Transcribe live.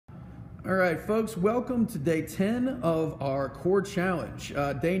All right, folks, welcome to day 10 of our core challenge.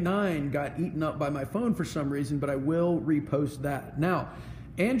 Day 9 got eaten up by my phone for some reason, but I will repost that. Now,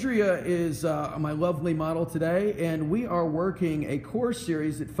 Andrea is my lovely model today, and we are working a core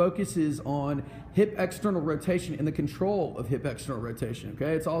series that focuses on hip external rotation and the control of hip external rotation,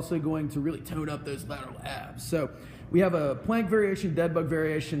 okay? It's also going to really tone up those lateral abs. So we have a plank variation, dead bug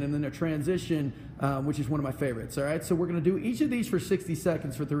variation, and then a transition, which is one of my favorites, all right? So we're gonna do each of these for 60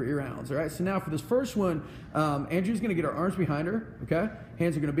 seconds for 3 rounds, all right? So now for this first one, Andrea's gonna get her arms behind her, okay?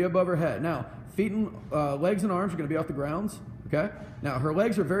 Hands are gonna be above her head. Now, feet and legs and arms are gonna be off the ground, okay? Now, her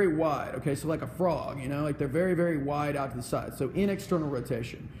legs are very wide, okay? So like a frog, you know? Like they're very, very wide out to the side. So in external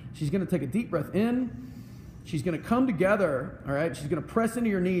rotation. She's gonna take a deep breath in. She's gonna come together, all right? She's gonna press into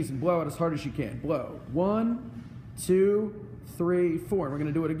your knees and blow out as hard as she can. Blow. 1, 2, 3, 4. And we're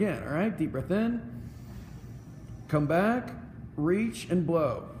gonna do it again, all right? Deep breath in. Come back, reach, and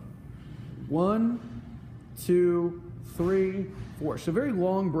blow. 1, 2, 3, 4. So very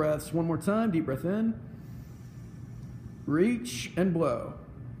long breaths. One more time. Deep breath in. Reach and blow.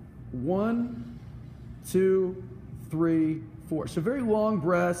 1, 2, 3, 4. So very long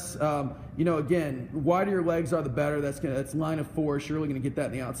breaths. You know, again, the wider your legs are, the better. That's line of force. You're really going to get that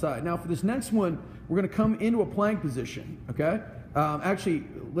in the outside. Now, for this next one, we're going to come into a plank position. Okay. Actually,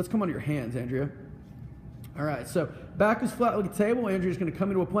 let's come onto your hands, Andrea. All right. So back is flat like a table. Andrea's going to come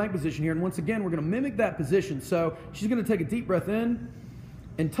into a plank position here, and once again, we're going to mimic that position. So she's going to take a deep breath in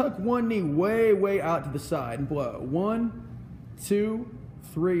and tuck one knee way, way out to the side and blow. 1, 2,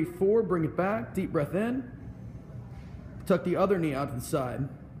 3, 4. Bring it back. Deep breath in. Tuck the other knee out to the side.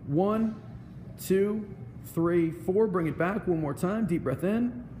 1, 2, 3, 4. Bring it back. One more time. Deep breath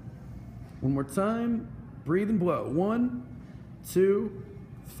in. One more time. Breathe and blow. 1, 2,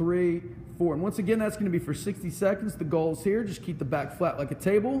 3, 4. And once again, that's going to be for 60 seconds. The goal is here. Just keep the back flat like a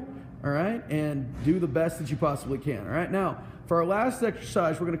table. All right. And do the best that you possibly can. All right. Now, for our last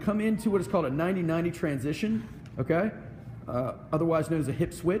exercise, we're going to come into what is called a 90-90 transition. Okay. Otherwise known as a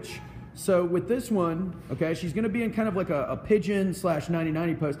hip switch. So with this one, okay, she's going to be in kind of like a pigeon /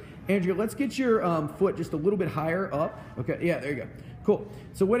 90-90 pose. Andrea, let's get your foot just a little bit higher up. Okay, yeah, there you go. Cool.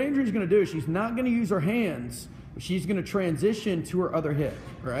 So what Andrea's going to do is she's not going to use her hands. She's going to transition to her other hip,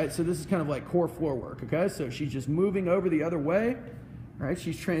 all right? So this is kind of like core floor work, okay? So she's just moving over the other way, all right?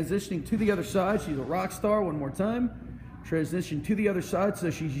 She's transitioning to the other side. She's a rock star. One more time. Transition to the other side. So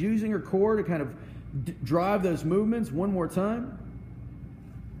she's using her core to kind of drive those movements. One more time.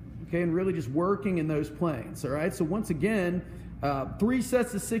 Okay, and really just working in those planes, all right? So once again, 3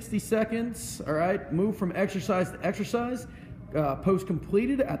 sets of 60 seconds, all right? Move from exercise to exercise. Post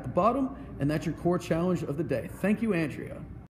completed at the bottom, and that's your core challenge of the day. Thank you, Andrea.